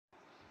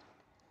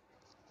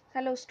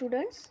Hello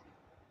students,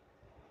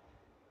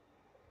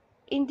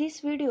 in this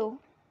video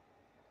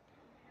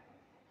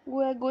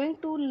we are going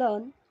to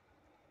learn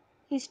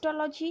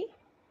histology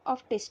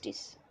of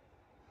testis.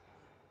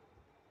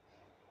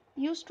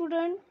 You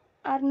students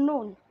are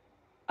known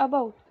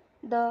about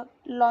the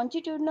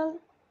longitudinal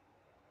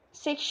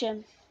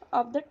section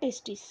of the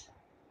testis.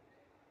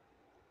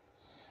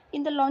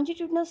 In the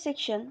longitudinal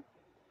section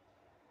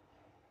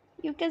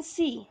you can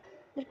see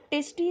the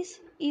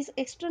testis is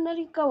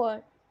externally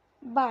covered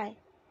by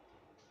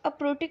a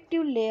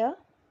protective layer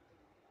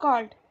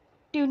called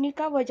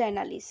tunica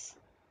vaginalis,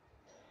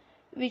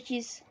 which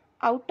is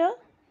outer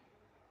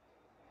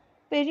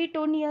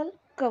peritoneal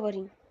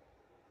covering.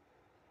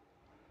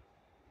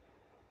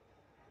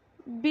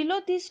 Below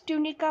this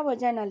tunica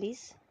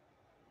vaginalis,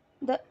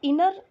 the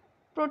inner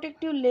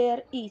protective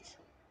layer is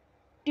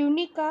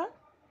tunica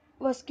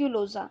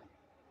vasculosa.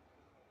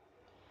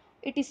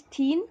 It is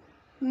thin,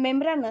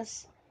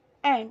 membranous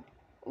and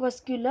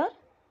vascular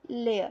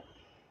layer.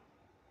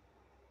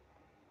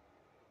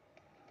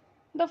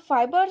 The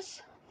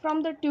fibers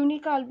from the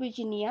tunica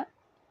albuginea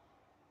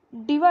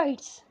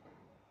divides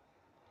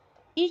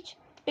each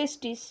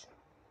testis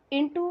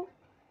into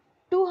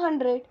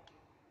 200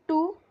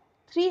 to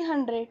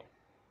 300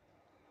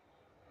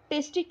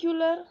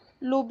 testicular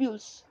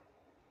lobules.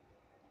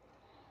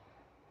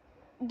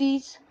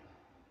 These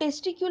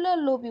testicular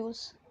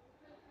lobules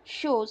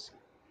shows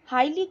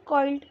highly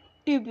coiled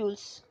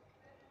tubules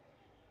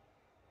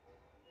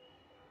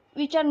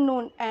which are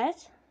known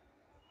as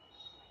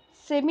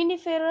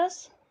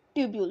seminiferous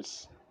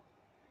tubules.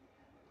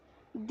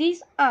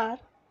 These are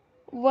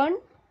 1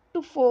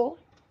 to 4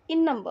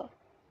 in number.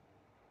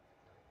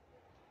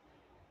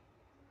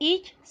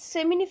 Each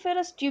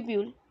seminiferous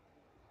tubule,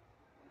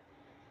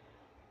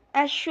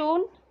 as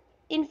shown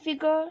in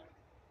figure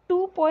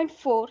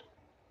 2.4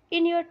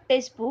 in your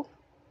textbook,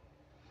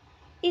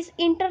 is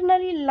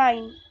internally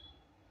lined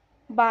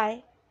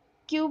by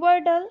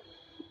cuboidal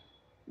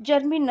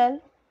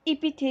germinal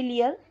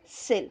epithelial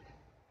cell.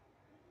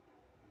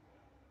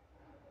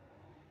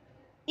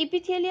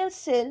 Epithelial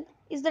cell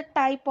is the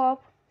type of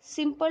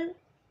simple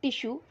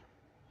tissue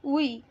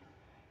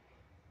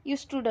you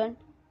student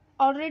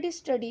already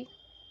studied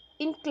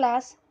in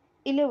class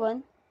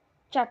 11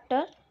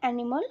 chapter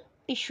animal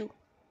tissue.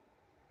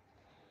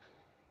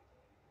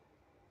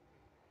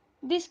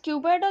 This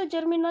cuboidal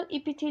germinal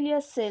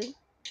epithelial cell,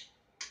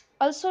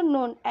 also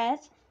known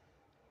as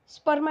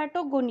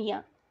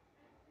spermatogonia.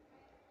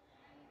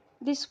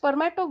 This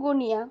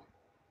spermatogonia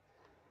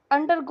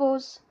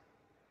undergoes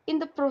in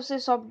the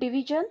process of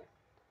division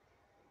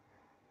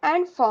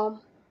and form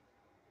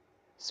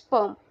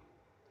sperm,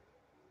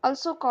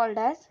 also called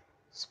as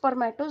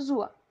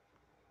spermatozoa,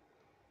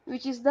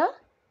 which is the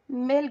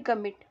male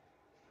gamete.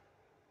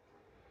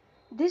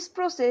 This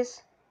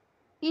process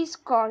is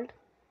called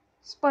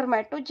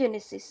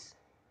spermatogenesis.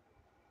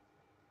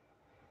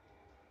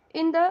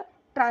 In the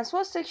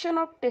transverse section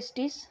of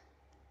testis,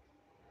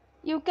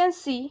 you can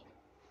see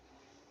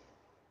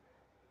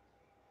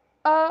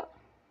a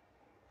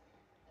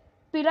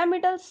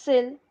pyramidal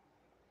cell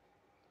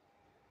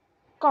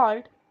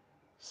called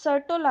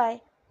sertoli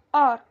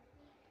or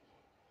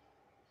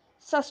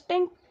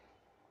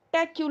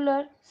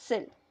sustentacular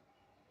cell.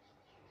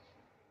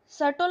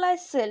 Sertoli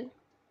cell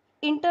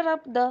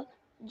interrupt the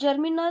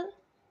germinal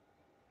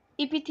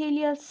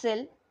epithelial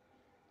cell.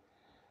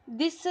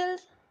 These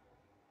cells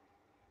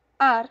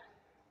are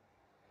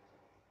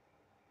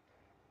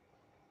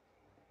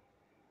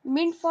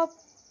meant for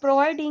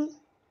providing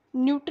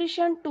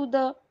nutrition to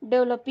the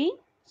developing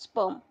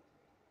sperm.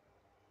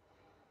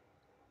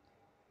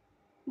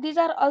 These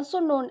are also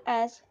known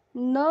as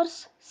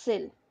nurse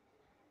cell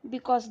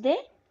because they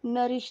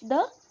nourish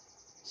the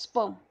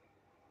sperm.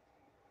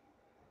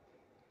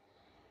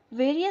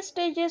 Various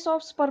stages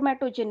of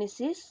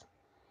spermatogenesis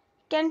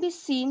can be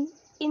seen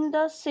in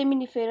the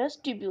seminiferous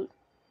tubule,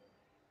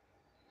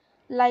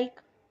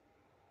 like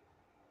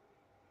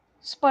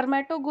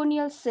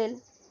spermatogonial cell,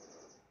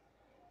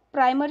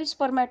 primary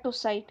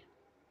spermatocyte.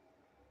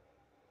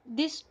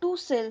 These two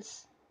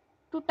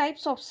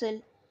types of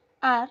cell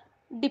are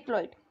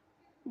diploid,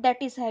 that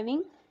is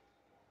having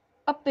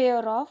a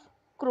pair of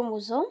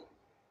chromosome.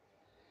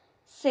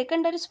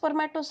 Secondary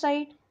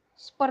spermatocyte,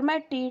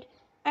 spermatid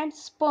and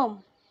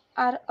sperm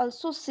are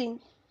also seen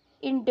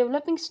in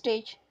developing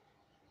stage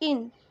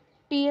in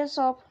pairs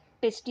of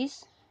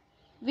testis,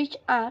 which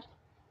are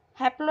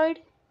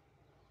haploid,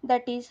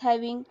 that is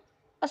having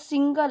a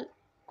single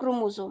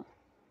chromosome.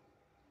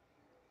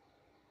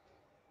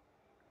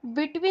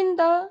 Between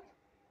the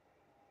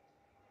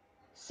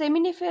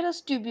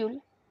seminiferous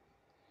tubule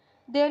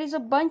there is a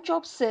bunch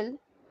of cell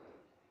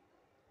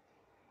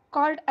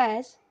called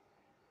as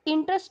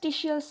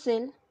interstitial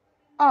cell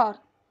or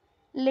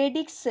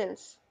Leydig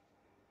cells.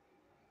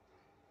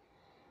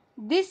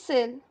 This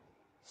cell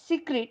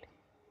secrete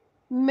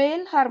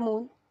male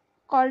hormone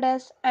called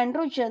as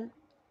androgen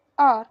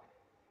or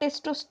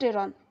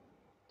testosterone,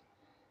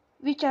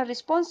 which are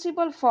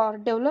responsible for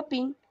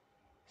developing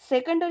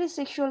secondary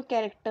sexual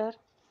character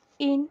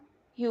in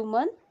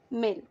human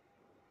male.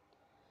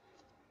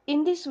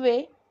 In this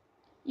way,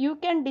 you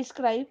can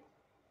describe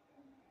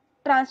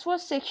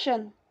transverse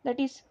section, that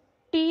is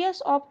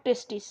TS of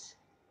testis,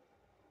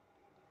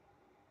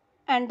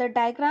 and the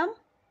diagram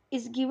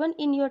is given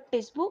in your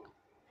textbook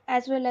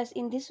as well as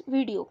in this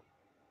video.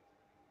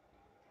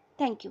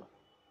 Thank you.